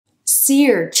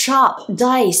sear, chop,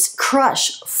 dice,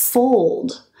 crush,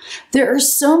 fold. There are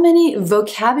so many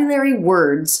vocabulary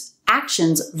words,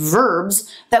 actions, verbs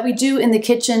that we do in the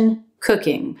kitchen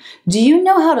cooking. Do you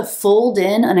know how to fold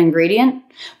in an ingredient?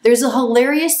 There's a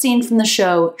hilarious scene from the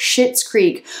show Schitt's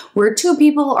Creek where two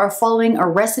people are following a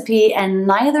recipe and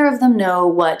neither of them know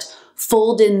what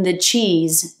fold in the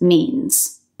cheese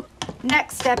means.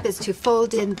 Next step is to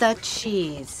fold in the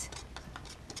cheese.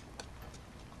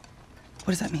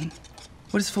 What does that mean?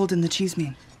 What does fold in the cheese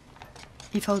mean?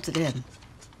 He folds it in.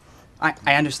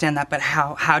 I understand that, but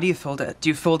how do you fold it? Do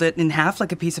you fold it in half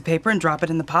like a piece of paper and drop it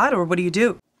in the pot, or what do you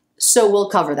do? So we'll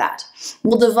cover that.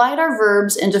 We'll divide our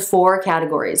verbs into 4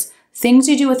 categories. Things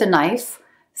you do with a knife,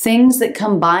 things that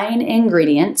combine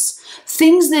ingredients,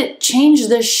 things that change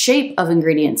the shape of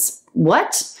ingredients.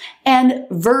 What? And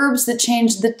verbs that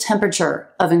change the temperature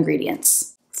of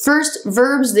ingredients. First,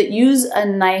 verbs that use a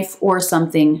knife or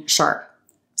something sharp.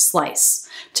 Slice,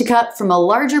 to cut from a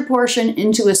larger portion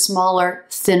into a smaller,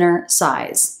 thinner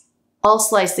size. I'll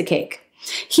slice the cake.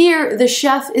 Here, the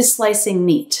chef is slicing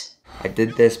meat. I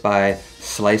did this by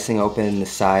slicing open the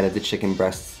side of the chicken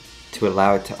breast to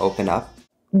allow it to open up.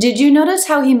 Did you notice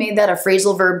how he made that a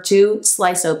phrasal verb too?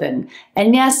 Slice open.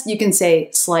 And yes, you can say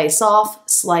slice off,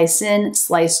 slice in,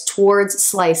 slice towards,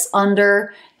 slice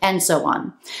under, and so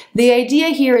on. The idea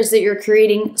here is that you're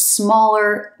creating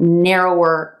smaller,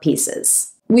 narrower pieces.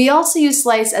 We also use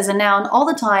slice as a noun all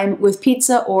the time with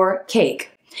pizza or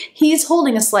cake. He's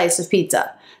holding a slice of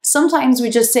pizza. Sometimes we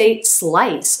just say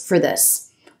slice for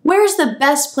this. Where's the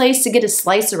best place to get a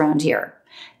slice around here?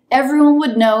 Everyone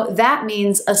would know that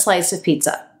means a slice of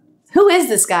pizza. Who is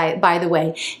this guy, by the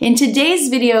way? In today's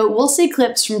video, we'll see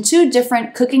clips from 2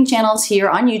 different cooking channels here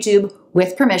on YouTube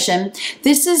with permission.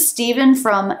 This is Steven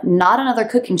from Not Another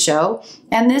Cooking Show,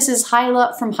 and this is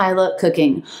Hyla from Hyla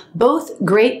Cooking. Both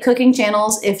great cooking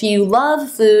channels. If you love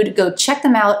food, go check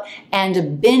them out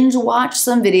and binge watch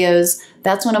some videos.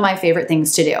 That's one of my favorite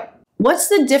things to do. What's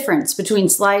the difference between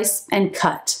slice and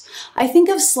cut? I think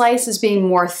of slice as being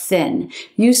more thin.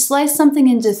 You slice something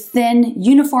into thin,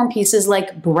 uniform pieces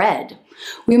like bread.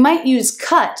 We might use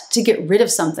cut to get rid of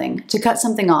something, to cut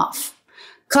something off.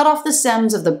 Cut off the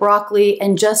stems of the broccoli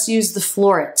and just use the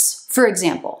florets, for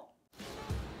example.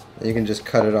 You can just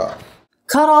cut it off.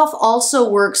 Cut off also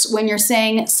works when you're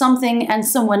saying something and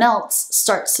someone else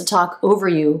starts to talk over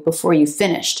you before you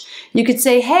finished. You could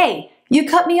say, "Hey, you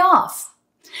cut me off."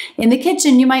 In the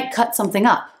kitchen, you might cut something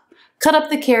up. Cut up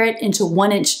the carrot into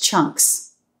 1-inch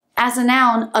chunks. As a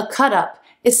noun, a cut up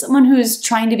is someone who's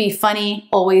trying to be funny,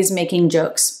 always making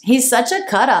jokes. He's such a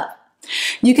cut up.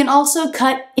 You can also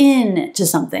cut into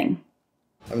something.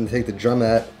 I'm going to take the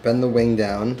drumette, bend the wing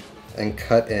down, and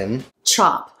cut in.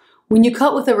 Chop. When you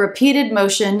cut with a repeated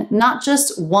motion, not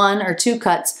just 1 or 2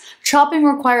 cuts, chopping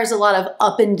requires a lot of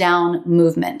up and down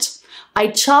movement. I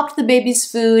chopped the baby's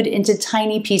food into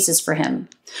tiny pieces for him.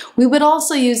 We would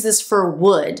also use this for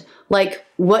wood, like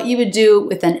what you would do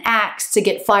with an axe to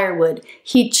get firewood.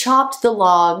 He chopped the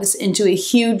logs into a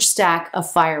huge stack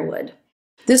of firewood.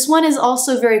 This one is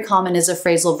also very common as a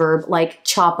phrasal verb, like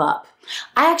chop up.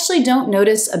 I actually don't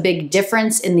notice a big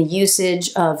difference in the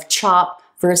usage of chop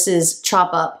versus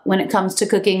chop up when it comes to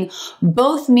cooking.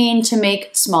 Both mean to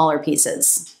make smaller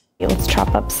pieces. Let's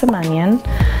chop up some onion.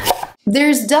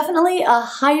 There's definitely a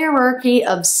hierarchy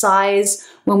of size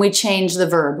when we change the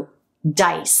verb.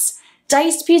 Dice.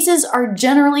 Diced pieces are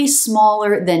generally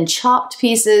smaller than chopped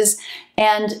pieces,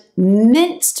 and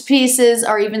minced pieces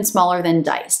are even smaller than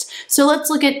diced. So let's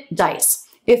look at dice.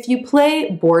 If you play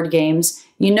board games,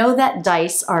 you know that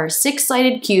dice are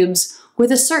 6-sided cubes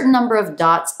with a certain number of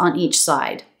dots on each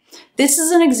side. This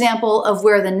is an example of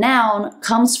where the noun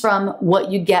comes from what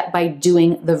you get by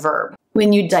doing the verb.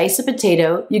 When you dice a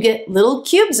potato, you get little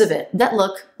cubes of it that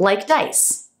look like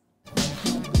dice.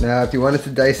 Now, if you wanted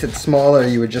to dice it smaller,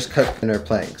 you would just cut thinner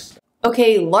planks.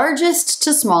 Okay, largest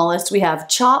to smallest, we have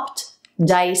chopped,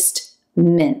 diced,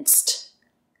 minced.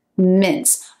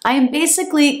 Mince. I am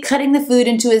basically cutting the food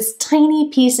into as tiny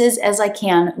pieces as I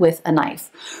can with a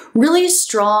knife. Really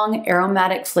strong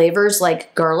aromatic flavors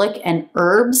like garlic and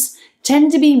herbs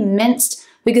tend to be minced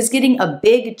because getting a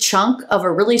big chunk of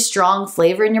a really strong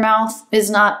flavor in your mouth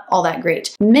is not all that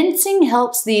great. Mincing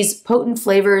helps these potent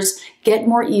flavors get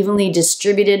more evenly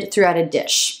distributed throughout a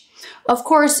dish. Of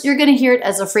course, you're going to hear it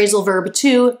as a phrasal verb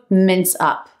to mince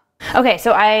up. Okay,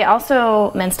 so I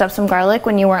also minced up some garlic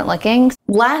when you weren't looking.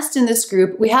 Last in this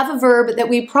group, we have a verb that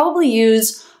we probably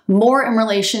use more in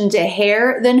relation to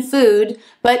hair than food,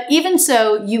 but even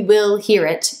so, you will hear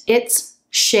it. It's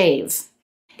shave.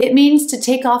 It means to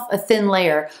take off a thin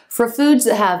layer. For foods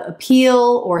that have a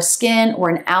peel or skin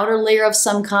or an outer layer of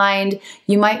some kind,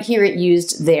 you might hear it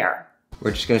used there.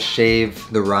 We're just gonna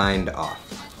shave the rind off.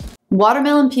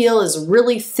 Watermelon peel is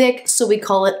really thick, so we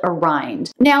call it a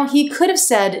rind. Now, he could have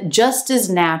said just as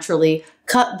naturally,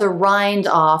 cut the rind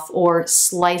off or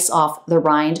slice off the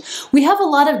rind. We have a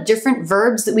lot of different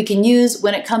verbs that we can use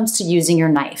when it comes to using your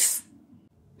knife.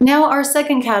 Now, our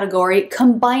second category,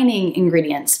 combining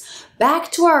ingredients.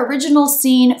 Back to our original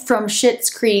scene from Schitt's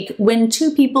Creek when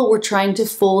two people were trying to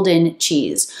fold in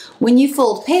cheese. When you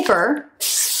fold paper,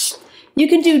 you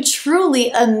can do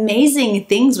truly amazing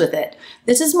things with it.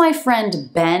 This is my friend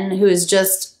Ben, who is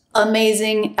just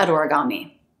amazing at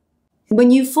origami. When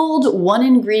you fold one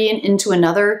ingredient into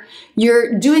another,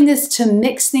 you're doing this to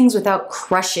mix things without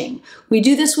crushing. We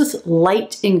do this with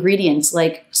light ingredients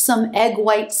like some egg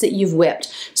whites that you've whipped.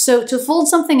 So to fold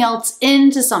something else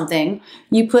into something,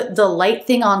 you put the light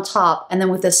thing on top, and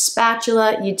then with a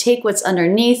spatula, you take what's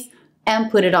underneath and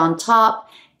put it on top,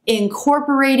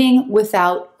 incorporating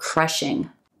without crushing.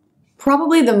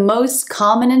 Probably the most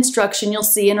common instruction you'll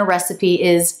see in a recipe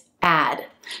is add,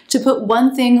 to put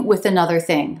one thing with another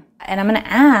thing. And I'm gonna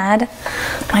add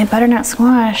my butternut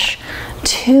squash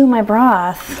to my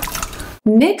broth.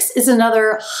 Mix is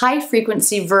another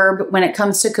high-frequency verb when it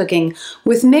comes to cooking.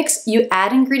 With mix, you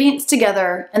add ingredients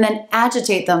together and then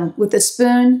agitate them with a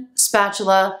spoon,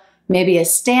 spatula, maybe a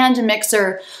stand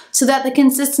mixer, so that the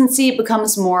consistency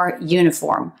becomes more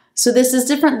uniform. So this is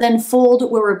different than fold,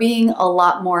 where we're being a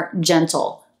lot more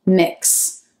gentle.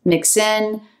 Mix. Mix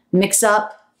in, mix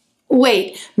up.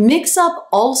 Wait, mix up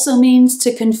also means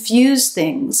to confuse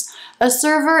things. A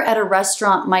server at a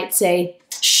restaurant might say,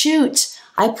 shoot,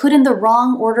 I put in the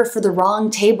wrong order for the wrong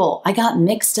table. I got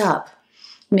mixed up.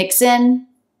 Mix in,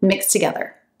 mix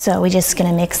together. So we're just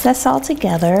gonna mix this all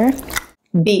together.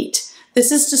 Beat. This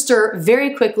is to stir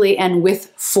very quickly and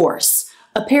with force.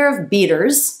 A pair of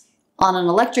beaters on an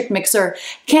electric mixer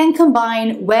can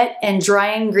combine wet and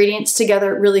dry ingredients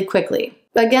together really quickly.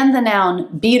 Again, the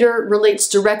noun beater relates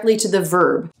directly to the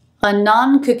verb. A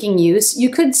non-cooking use, you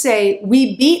could say,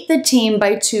 we beat the team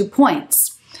by 2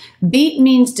 points. Beat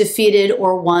means defeated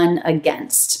or won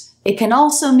against. It can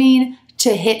also mean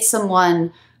to hit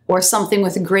someone or something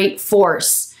with great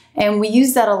force, and we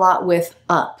use that a lot with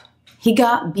up. He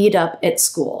got beat up at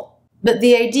school. But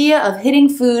the idea of hitting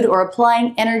food or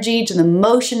applying energy to the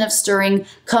motion of stirring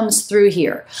comes through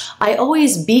here. I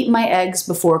always beat my eggs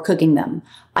before cooking them.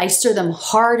 I stir them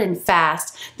hard and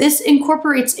fast. This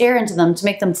incorporates air into them to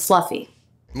make them fluffy.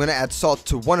 I'm gonna add salt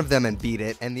to one of them and beat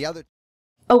it, and the other...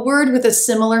 A word with a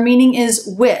similar meaning is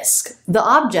whisk. The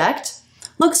object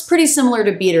looks pretty similar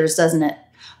to beaters, doesn't it?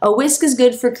 A whisk is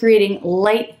good for creating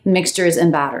light mixtures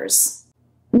and batters.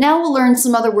 Now we'll learn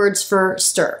some other words for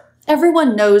stir.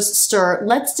 Everyone knows stir.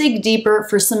 Let's dig deeper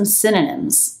for some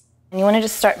synonyms. And you wanna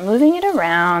just start moving it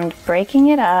around, breaking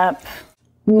it up.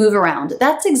 Move around.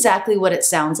 That's exactly what it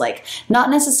sounds like. Not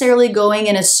necessarily going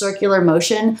in a circular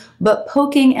motion, but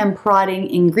poking and prodding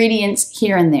ingredients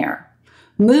here and there.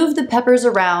 Move the peppers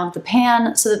around the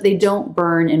pan so that they don't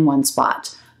burn in one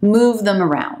spot. Move them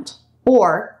around.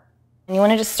 Or, and you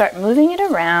wanna just start moving it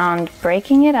around,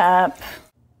 breaking it up.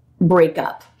 Break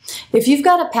up. If you've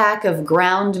got a pack of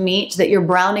ground meat that you're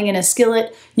browning in a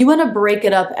skillet, you want to break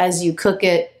it up as you cook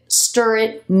it, stir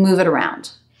it, move it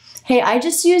around. Hey, I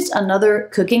just used another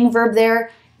cooking verb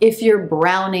there, if you're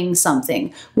browning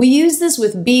something. We use this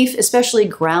with beef, especially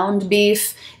ground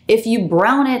beef. If you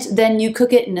brown it, then you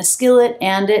cook it in a skillet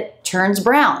and it turns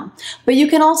brown. But you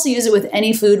can also use it with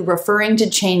any food, referring to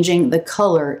changing the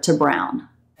color to brown.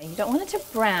 You don't want it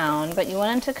to brown, but you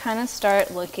want it to kind of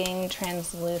start looking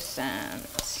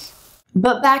translucent.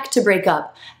 But back to break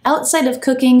up. Outside of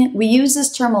cooking, we use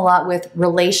this term a lot with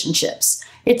relationships.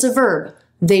 It's a verb.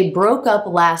 They broke up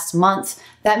last month.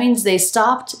 That means they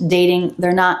stopped dating.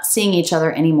 They're not seeing each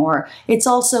other anymore. It's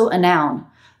also a noun.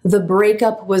 The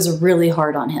breakup was really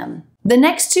hard on him. The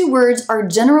next two words are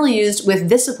generally used with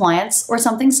this appliance or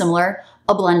something similar,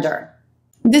 a blender.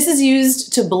 This is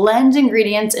used to blend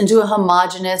ingredients into a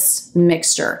homogeneous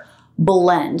mixture.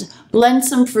 Blend. Blend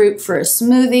some fruit for a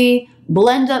smoothie.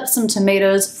 Blend up some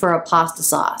tomatoes for a pasta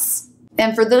sauce.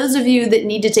 And for those of you that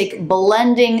need to take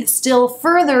blending still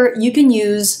further, you can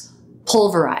use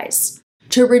pulverize.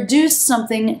 To reduce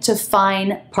something to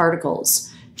fine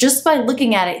particles. Just by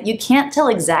looking at it, you can't tell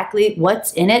exactly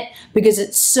what's in it because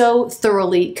it's so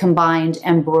thoroughly combined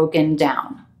and broken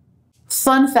down.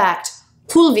 Fun fact,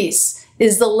 pulvis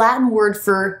is the Latin word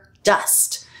for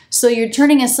dust. So you're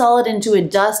turning a solid into a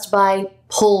dust by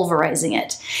pulverizing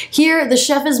it. Here, the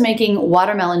chef is making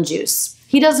watermelon juice.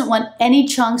 He doesn't want any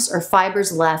chunks or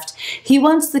fibers left. He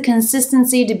wants the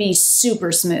consistency to be super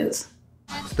smooth.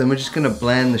 So then we're just gonna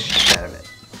blend the shit out of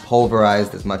it.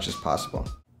 Pulverized as much as possible.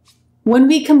 When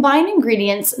we combine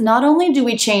ingredients, not only do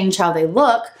we change how they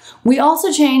look, we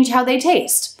also change how they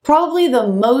taste. Probably the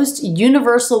most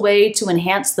universal way to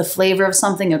enhance the flavor of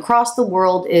something across the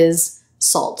world is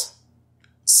salt.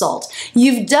 Salt.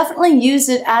 You've definitely used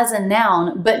it as a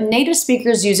noun, but native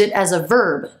speakers use it as a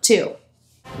verb too.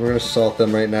 We're gonna salt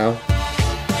them right now.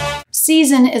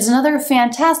 Season is another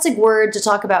fantastic word to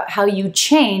talk about how you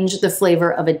change the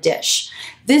flavor of a dish.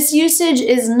 This usage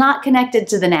is not connected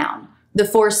to the noun, the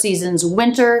 4 seasons,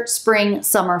 winter, spring,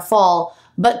 summer, fall,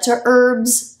 but to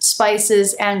herbs,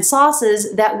 spices, and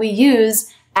sauces that we use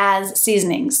as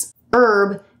seasonings.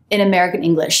 Herb in American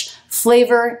English,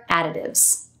 flavor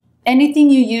additives. Anything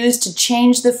you use to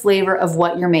change the flavor of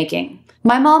what you're making.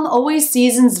 My mom always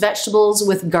seasons vegetables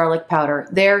with garlic powder.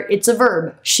 There, it's a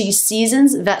verb. She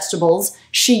seasons vegetables.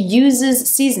 She uses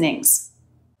seasonings.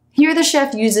 Here the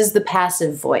chef uses the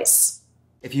passive voice.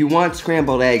 If you want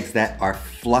scrambled eggs that are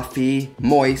fluffy,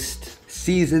 moist,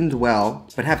 seasoned well,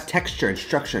 but have texture and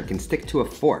structure and can stick to a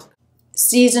fork.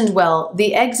 Seasoned well.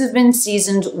 The eggs have been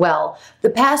seasoned well. The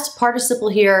past participle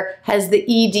here has the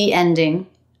ed ending,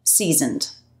 seasoned.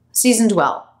 Seasoned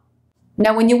well.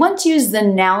 Now, when you want to use the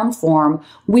noun form,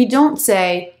 we don't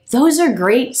say, those are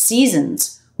great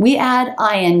seasons. We add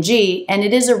ing, and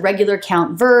it is a regular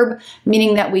count verb,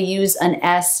 meaning that we use an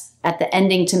s at the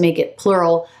ending to make it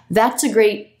plural. That's a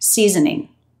great seasoning.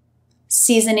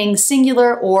 Seasoning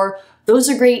singular, or those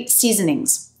are great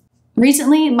seasonings.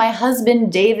 Recently, my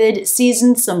husband David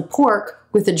seasoned some pork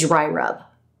with a dry rub.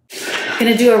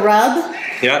 Gonna do a rub?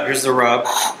 Yeah, here's the rub.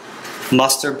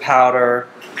 Mustard powder,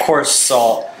 coarse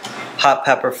salt, hot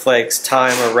pepper flakes,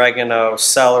 thyme, oregano,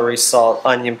 celery salt,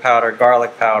 onion powder,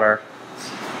 garlic powder,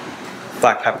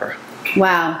 black pepper.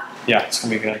 Wow. Yeah, it's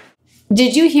gonna be good.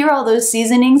 Did you hear all those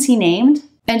seasonings he named?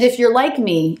 And if you're like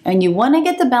me and you want to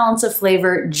get the balance of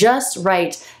flavor just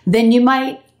right, then you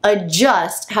might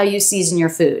adjust how you season your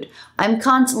food. I'm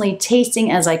constantly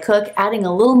tasting as I cook, adding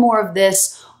a little more of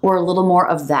this or a little more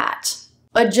of that.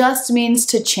 Adjust means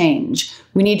to change.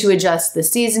 We need to adjust the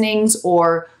seasonings,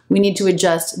 or we need to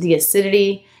adjust the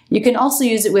acidity. You can also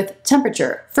use it with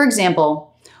temperature. For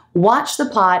example, watch the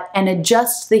pot and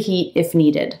adjust the heat if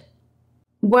needed.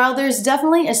 While there's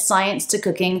definitely a science to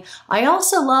cooking, I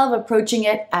also love approaching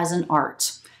it as an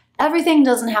art. Everything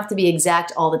doesn't have to be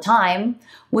exact all the time.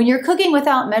 When you're cooking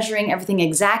without measuring everything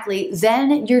exactly,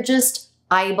 then you're just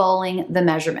eyeballing the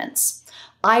measurements.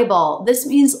 Eyeball, this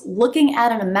means looking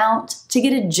at an amount to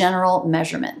get a general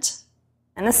measurement.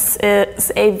 And this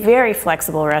is a very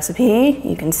flexible recipe.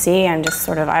 You can see I'm just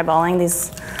sort of eyeballing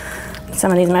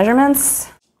some of these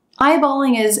measurements.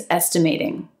 Eyeballing is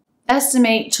estimating.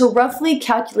 Estimate, to roughly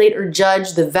calculate or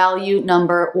judge the value,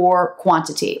 number, or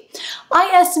quantity.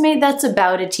 I estimate that's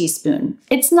about a teaspoon.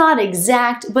 It's not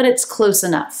exact, but it's close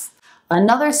enough.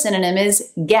 Another synonym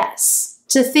is guess,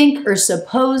 to think or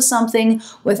suppose something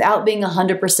without being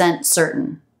 100%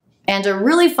 certain. And a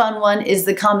really fun one is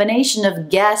the combination of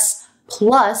guess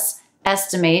plus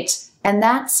estimate, and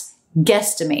that's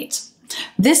guesstimate.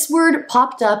 This word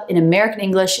popped up in American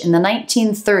English in the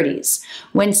 1930s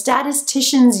when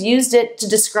statisticians used it to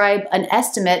describe an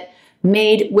estimate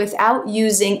made without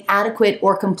using adequate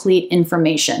or complete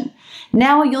information.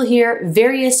 Now you'll hear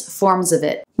various forms of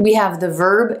it. We have the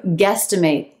verb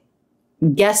guesstimate,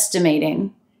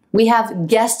 guesstimating. We have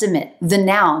guesstimate, the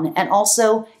noun, and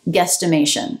also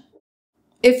guesstimation.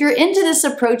 If you're into this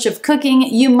approach of cooking,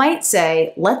 you might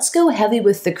say, let's go heavy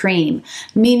with the cream,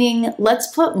 meaning let's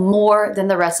put more than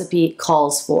the recipe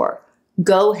calls for.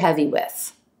 Go heavy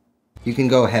with. You can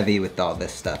go heavy with all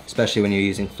this stuff, especially when you're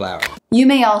using flour. You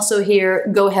may also hear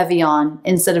go heavy on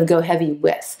instead of go heavy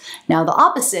with. Now the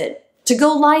opposite, to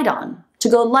go light on. To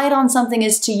go light on something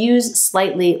is to use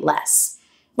slightly less.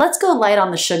 Let's go light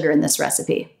on the sugar in this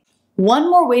recipe.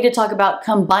 One more way to talk about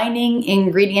combining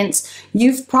ingredients,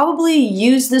 you've probably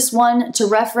used this one to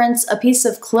reference a piece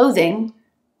of clothing,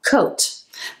 coat.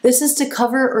 This is to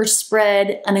cover or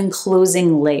spread an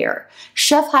enclosing layer.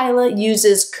 Chef Hyla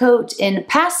uses coat in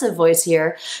passive voice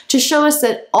here to show us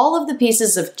that all of the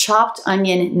pieces of chopped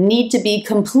onion need to be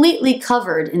completely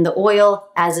covered in the oil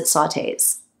as it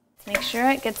sautés. Make sure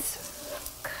it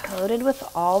gets coated with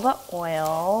all the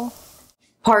oil.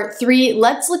 Part 3,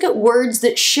 let's look at words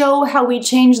that show how we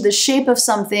change the shape of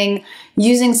something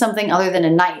using something other than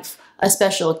a knife, a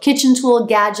special kitchen tool,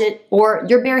 gadget, or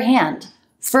your bare hand.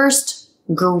 First,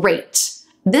 grate.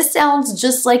 This sounds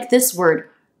just like this word,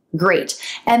 grate.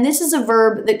 And this is a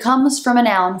verb that comes from a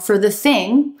noun for the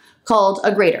thing called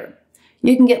a grater.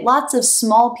 You can get lots of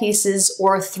small pieces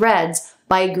or threads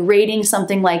by grating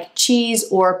something like cheese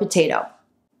or potato.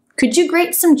 Could you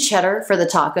grate some cheddar for the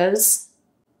tacos?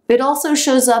 It also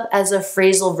shows up as a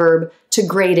phrasal verb to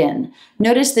grate in.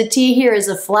 Notice the T here is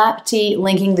a flap T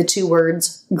linking the two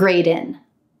words grate in.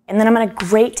 And then I'm gonna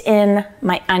grate in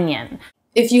my onion.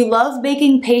 If you love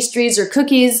baking pastries or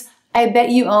cookies, I bet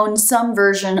you own some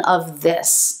version of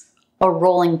this, a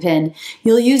rolling pin.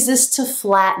 You'll use this to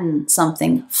flatten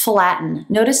something, flatten.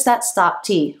 Notice that stop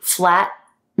T,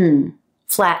 flatten.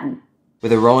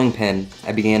 With a rolling pin,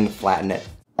 I began to flatten it.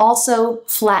 Also,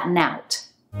 flatten out.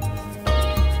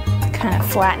 Kind of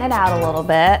flatten it out a little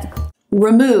bit.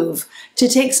 Remove, to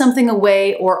take something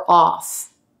away or off.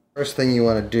 First thing you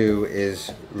want to do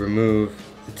is remove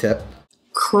the tip.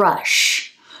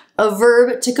 Crush, a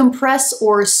verb to compress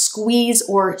or squeeze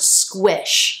or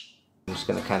squish. I'm just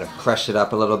going to kind of crush it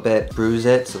up a little bit, bruise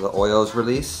it so the oils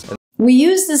release. We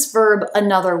use this verb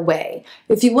another way.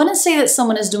 If you want to say that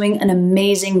someone is doing an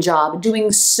amazing job,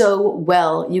 doing so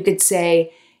well, you could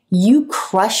say, you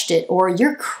crushed it, or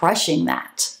you're crushing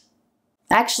that.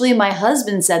 Actually, my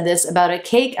husband said this about a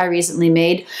cake I recently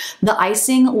made. The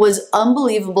icing was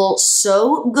unbelievable,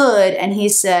 so good, and he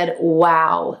said,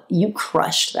 wow, you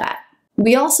crushed that.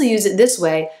 We also use it this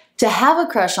way. To have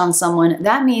a crush on someone,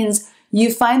 that means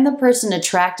you find the person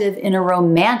attractive in a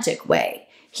romantic way.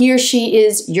 He or she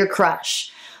is your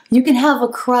crush. You can have a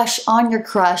crush on your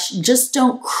crush, just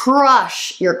don't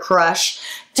crush your crush.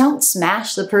 Don't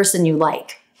smash the person you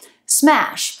like.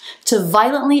 Smash, to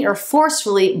violently or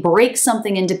forcefully break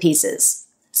something into pieces.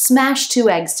 Smash two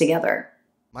eggs together.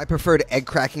 My preferred egg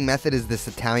cracking method is this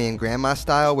Italian grandma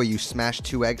style where you smash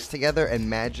two eggs together and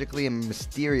magically and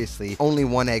mysteriously only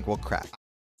one egg will crack.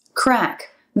 Crack.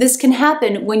 This can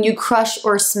happen when you crush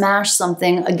or smash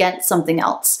something against something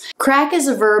else. Crack is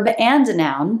a verb and a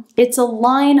noun. It's a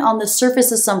line on the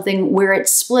surface of something where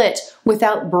it's split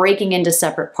without breaking into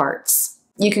separate parts.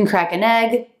 You can crack an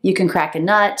egg, you can crack a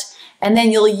nut, and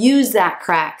then you'll use that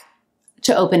crack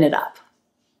to open it up.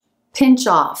 Pinch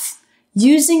off,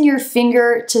 using your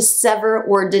finger to sever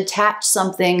or detach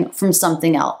something from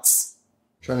something else.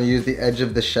 Trying to use the edge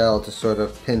of the shell to sort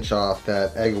of pinch off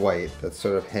that egg white that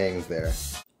sort of hangs there.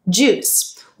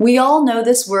 Juice. We all know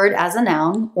this word as a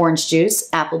noun, orange juice,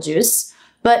 apple juice,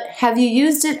 but have you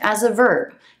used it as a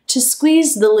verb, to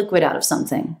squeeze the liquid out of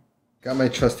something? Got my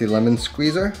trusty lemon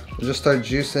squeezer. I'll just start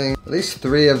juicing at least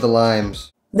 3 of the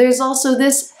limes. There's also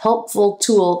this helpful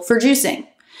tool for juicing.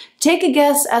 Take a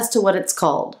guess as to what it's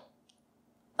called.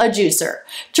 A juicer.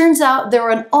 Turns out there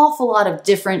are an awful lot of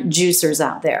different juicers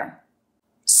out there.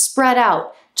 Spread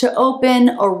out, to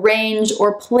open, arrange,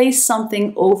 or place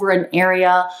something over an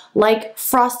area, like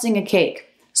frosting a cake.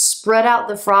 Spread out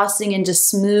the frosting into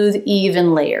smooth,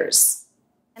 even layers.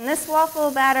 And this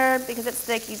waffle batter, because it's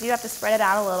thick, you do have to spread it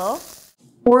out a little.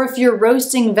 Or if you're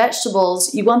roasting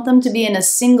vegetables, you want them to be in a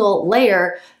single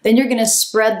layer, then you're going to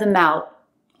spread them out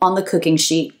on the cooking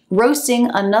sheet. Roasting,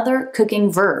 another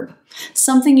cooking verb.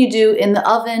 Something you do in the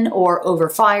oven or over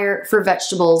fire for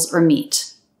vegetables or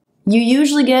meat. You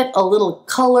usually get a little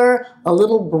color, a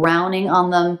little browning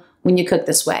on them when you cook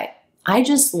this way. I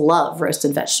just love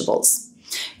roasted vegetables.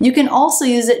 You can also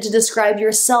use it to describe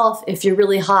yourself if you're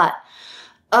really hot.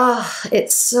 Ugh,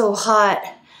 it's so hot.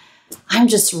 I'm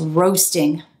just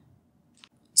roasting.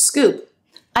 Scoop.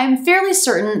 I'm fairly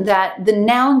certain that the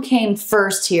noun came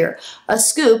first here. A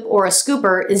scoop or a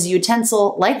scooper is a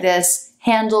utensil like this,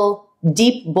 handle,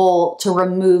 deep bowl to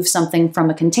remove something from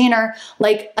a container,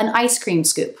 like an ice cream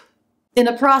scoop. In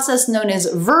a process known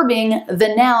as verbing,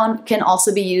 the noun can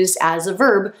also be used as a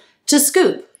verb to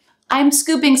scoop. I'm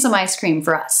scooping some ice cream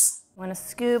for us. I'm gonna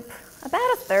scoop about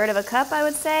 1/3 of a cup, I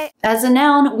would say. As a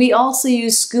noun, we also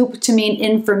use scoop to mean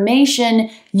information.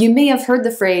 You may have heard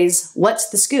the phrase, what's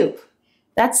the scoop?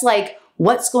 That's like,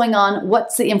 what's going on,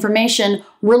 what's the information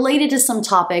related to some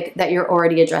topic that you're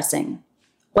already addressing.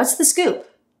 What's the scoop?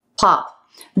 Pop.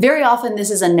 Very often this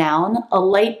is a noun, a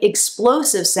light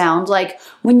explosive sound like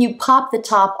when you pop the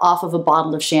top off of a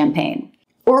bottle of champagne,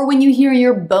 or when you hear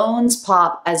your bones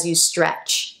pop as you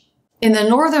stretch. In the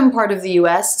northern part of the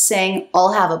US, saying,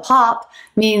 I'll have a pop,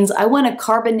 means I want a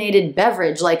carbonated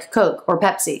beverage like Coke or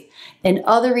Pepsi. In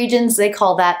other regions, they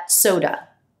call that soda.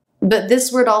 But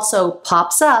this word also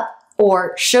pops up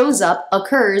or shows up,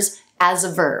 occurs as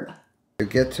a verb. You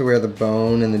get to where the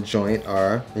bone and the joint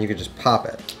are, and you can just pop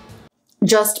it.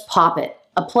 Just pop it.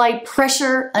 Apply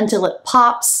pressure until it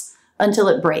pops, until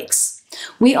it breaks.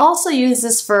 We also use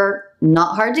this for,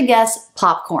 not hard to guess,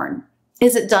 popcorn.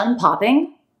 Is it done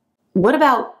popping? What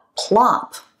about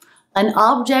plop? An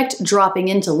object dropping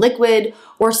into liquid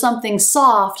or something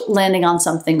soft landing on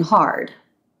something hard.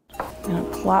 Gonna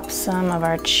plop some of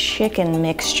our chicken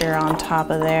mixture on top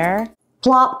of there.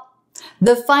 Plop.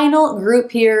 The final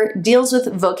group here deals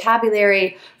with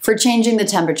vocabulary for changing the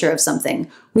temperature of something.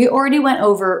 We already went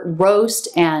over roast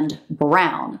and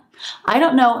brown. I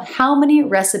don't know how many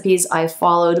recipes I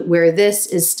followed where this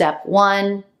is step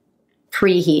 1,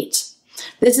 preheat.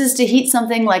 This is to heat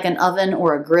something like an oven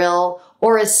or a grill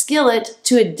or a skillet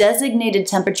to a designated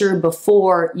temperature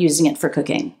before using it for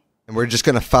cooking. And we're just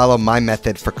going to follow my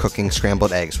method for cooking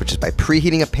scrambled eggs, which is by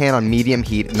preheating a pan on medium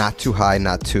heat, not too high,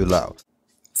 not too low.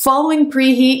 Following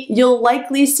preheat, you'll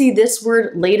likely see this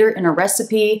word later in a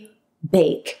recipe,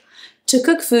 bake. To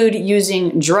cook food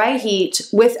using dry heat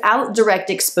without direct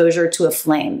exposure to a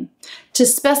flame. To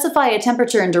specify a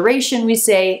temperature and duration, we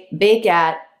say bake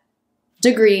at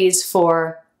degrees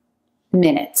for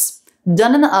minutes.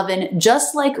 Done in the oven,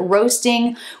 just like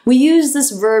roasting, we use this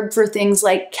verb for things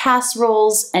like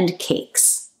casseroles and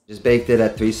cakes. Just baked it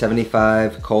at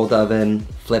 375, cold oven,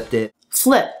 flipped it.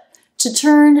 Flip, to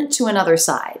turn to another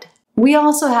side. We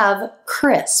also have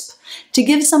crisp, to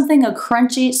give something a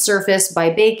crunchy surface by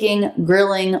baking,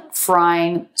 grilling,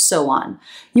 frying, so on.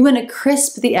 You want to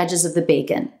crisp the edges of the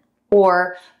bacon.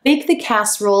 Or bake the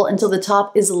casserole until the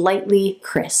top is lightly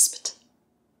crisped.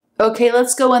 Okay,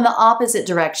 let's go in the opposite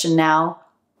direction now.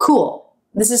 Cool.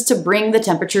 This is to bring the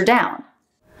temperature down.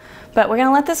 But we're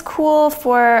gonna let this cool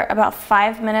for about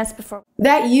 5 minutes before.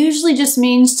 That usually just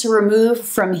means to remove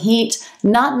from heat,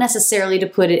 not necessarily to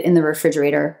put it in the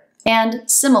refrigerator. And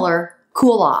similar,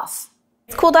 cool off.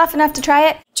 It's cooled off enough to try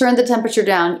it. Turn the temperature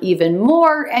down even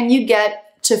more and you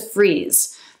get to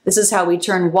freeze. This is how we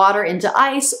turn water into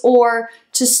ice or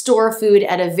to store food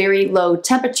at a very low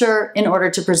temperature in order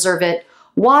to preserve it.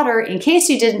 Water, in case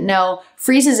you didn't know,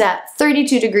 freezes at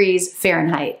 32 degrees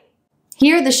Fahrenheit.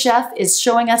 Here the chef is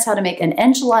showing us how to make an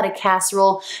enchilada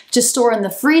casserole to store in the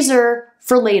freezer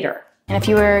for later. And if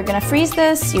you were gonna freeze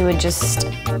this, you would just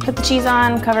put the cheese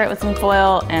on, cover it with some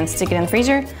foil, and stick it in the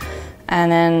freezer. And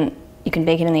then you can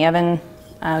bake it in the oven.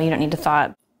 You don't need to thaw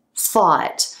it. Thaw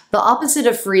it, the opposite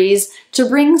of freeze, to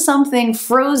bring something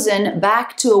frozen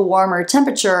back to a warmer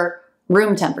temperature,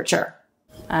 room temperature.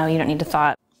 You don't need to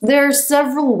thaw it. There are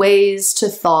several ways to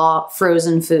thaw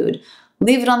frozen food.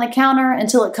 Leave it on the counter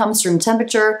until it comes to room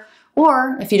temperature,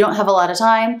 or if you don't have a lot of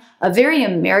time, a very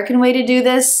American way to do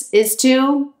this is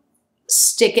to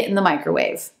stick it in the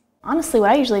microwave. Honestly, what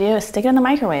I usually do is stick it in the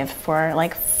microwave for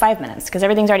like 5 minutes because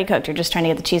everything's already cooked. You're just trying to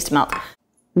get the cheese to melt.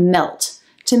 Melt.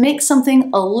 To make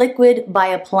something a liquid by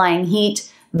applying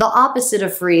heat, the opposite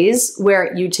of freeze,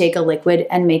 where you take a liquid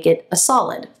and make it a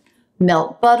solid.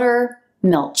 Melt butter,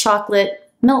 melt chocolate,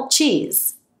 melt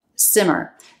cheese.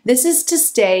 Simmer. This is to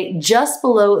stay just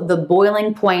below the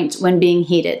boiling point when being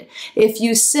heated. If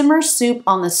you simmer soup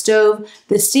on the stove,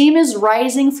 the steam is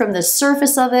rising from the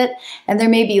surface of it, and there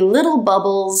may be little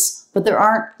bubbles, but there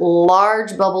aren't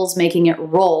large bubbles making it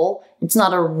roll. It's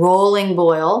not a rolling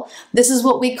boil. This is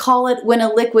what we call it when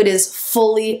a liquid is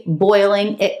fully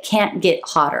boiling. It can't get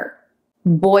hotter.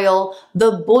 Boil.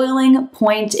 The boiling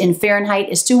point in Fahrenheit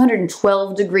is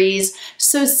 212 degrees,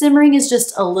 so simmering is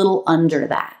just a little under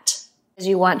that.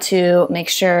 You want to make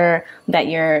sure that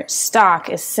your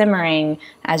stock is simmering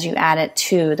as you add it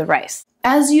to the rice.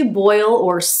 As you boil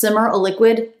or simmer a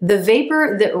liquid, the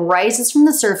vapor that rises from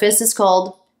the surface is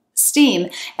called steam,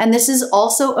 and this is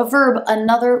also a verb,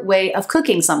 another way of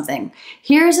cooking something.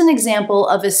 Here's an example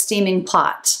of a steaming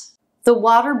pot. The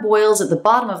water boils at the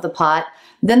bottom of the pot,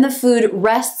 then the food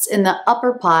rests in the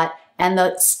upper pot, and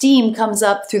the steam comes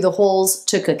up through the holes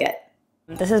to cook it.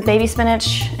 This is baby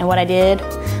spinach, and what I did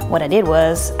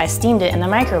was I steamed it in the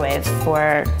microwave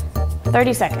for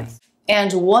 30 seconds.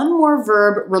 And one more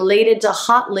verb related to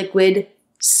hot liquid,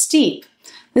 steep.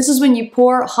 This is when you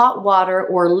pour hot water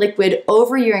or liquid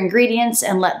over your ingredients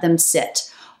and let them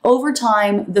sit. Over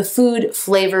time, the food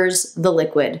flavors the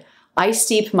liquid. I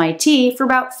steep my tea for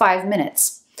about 5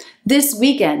 minutes. This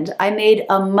weekend, I made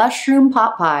a mushroom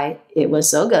pot pie, it was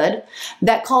so good,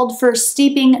 that called for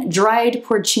steeping dried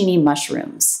porcini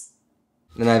mushrooms.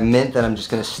 Then I have mint that I'm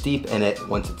just gonna steep in it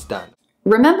once it's done.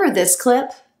 Remember this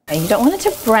clip? You don't want it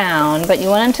to brown, but you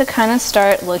want it to kind of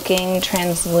start looking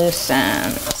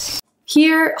translucent.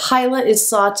 Here, Hyla is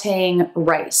sauteing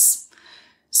rice.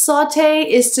 Saute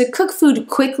is to cook food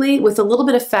quickly with a little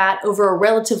bit of fat over a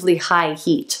relatively high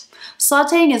heat.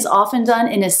 Sauteing is often done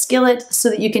in a skillet so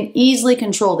that you can easily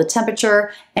control the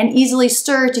temperature and easily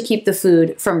stir to keep the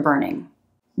food from burning.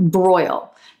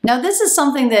 Broil. Now, this is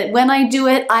something that when I do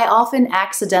it, I often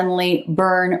accidentally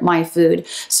burn my food.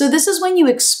 So this is when you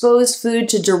expose food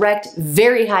to direct,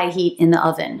 very high heat in the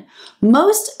oven.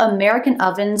 Most American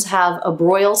ovens have a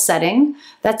broil setting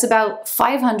that's about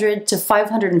 500 to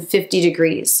 550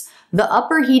 degrees. The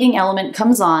upper heating element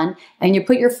comes on and you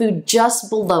put your food just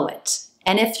below it.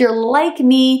 And if you're like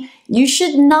me, you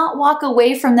should not walk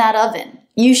away from that oven.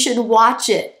 You should watch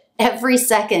it every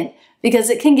second,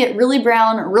 because it can get really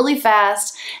brown really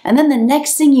fast, and then the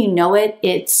next thing you know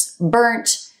it's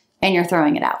burnt and you're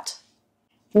throwing it out.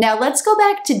 Now let's go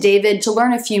back to David to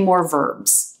learn a few more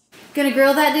verbs. Gonna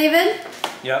grill that, David?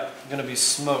 Yep, gonna be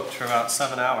smoked for about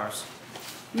 7 hours.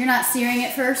 You're not searing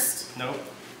it first? Nope,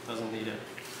 doesn't need it.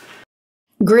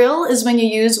 Grill is when you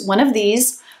use one of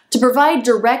these to provide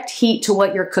direct heat to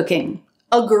what you're cooking.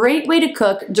 A great way to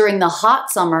cook during the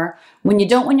hot summer when you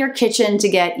don't want your kitchen to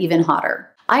get even hotter.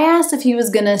 I asked if he was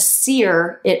gonna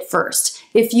sear it first.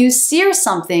 If you sear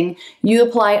something, you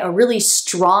apply a really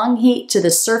strong heat to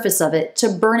the surface of it to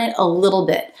burn it a little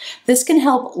bit. This can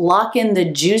help lock in the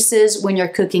juices when you're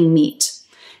cooking meat.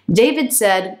 David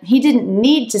said he didn't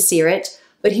need to sear it,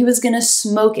 but he was gonna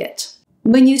smoke it.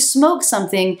 When you smoke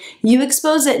something, you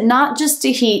expose it not just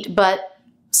to heat, but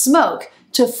smoke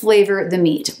to flavor the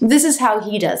meat. This is how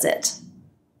he does it.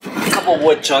 A couple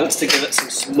wood chunks to give it some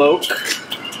smoke.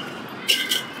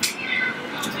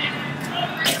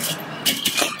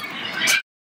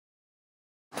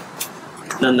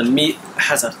 Then the meat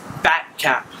has a fat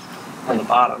cap on the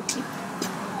bottom.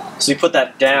 So you put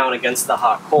that down against the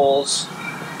hot coals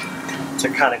to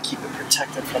kind of keep it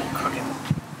protected from cooking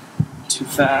too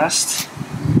fast.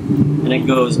 And it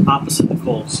goes opposite the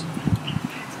coals.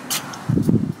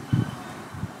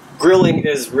 Grilling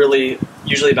is really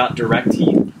usually about direct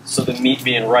heat, so the meat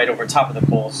being right over top of the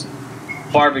coals.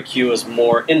 Barbecue is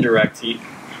more indirect heat,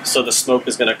 so the smoke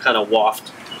is going to kind of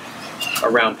waft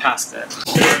around past it.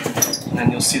 And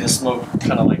then you'll see the smoke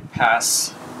kind of like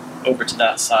pass over to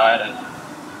that side, and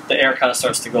the air kind of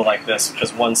starts to go like this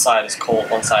because one side is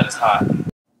cold, one side is hot.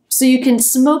 So you can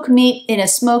smoke meat in a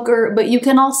smoker, but you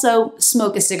can also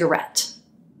smoke a cigarette.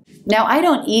 Now, I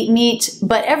don't eat meat,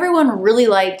 but everyone really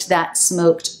liked that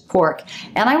smoked pork.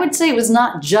 And I would say it was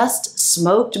not just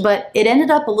smoked, but it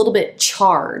ended up a little bit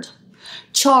charred.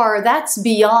 Char, that's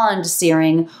beyond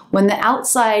searing, when the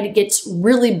outside gets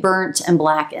really burnt and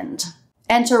blackened.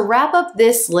 And to wrap up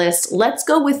this list, let's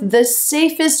go with the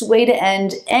safest way to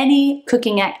end any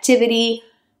cooking activity: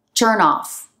 turn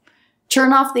off.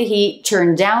 Turn off the heat,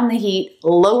 turn down the heat,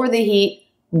 lower the heat,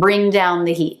 bring down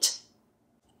the heat.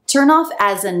 Turn off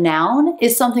as a noun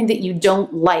is something that you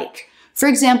don't like. For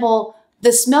example,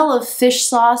 the smell of fish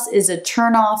sauce is a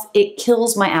turn off. It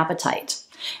kills my appetite.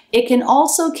 It can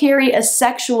also carry a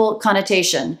sexual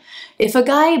connotation. If a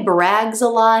guy brags a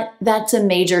lot, that's a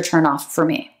major turn off for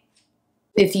me.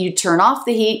 If you turn off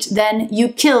the heat, then you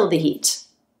kill the heat.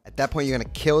 At that point, you're gonna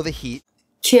kill the heat.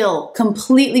 Kill,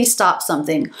 completely stop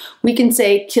something. We can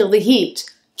say kill the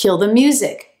heat, kill the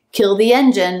music, kill the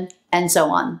engine, and so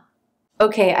on.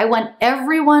 Okay, I want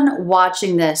everyone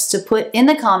watching this to put in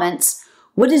the comments,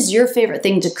 what is your favorite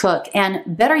thing to cook?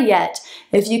 And better yet,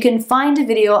 if you can find a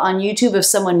video on YouTube of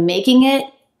someone making it,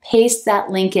 paste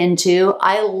that link in too.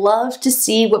 I love to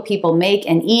see what people make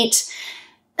and eat.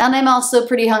 And I'm also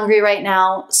pretty hungry right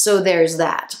now, so there's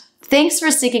that. Thanks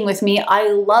for sticking with me. I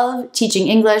love teaching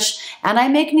English, and I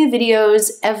make new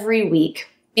videos every week.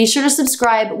 Be sure to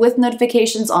subscribe with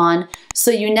notifications on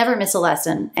so you never miss a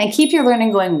lesson, and keep your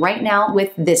learning going right now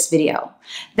with this video.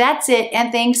 That's it,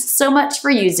 and thanks so much for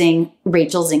using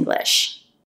Rachel's English.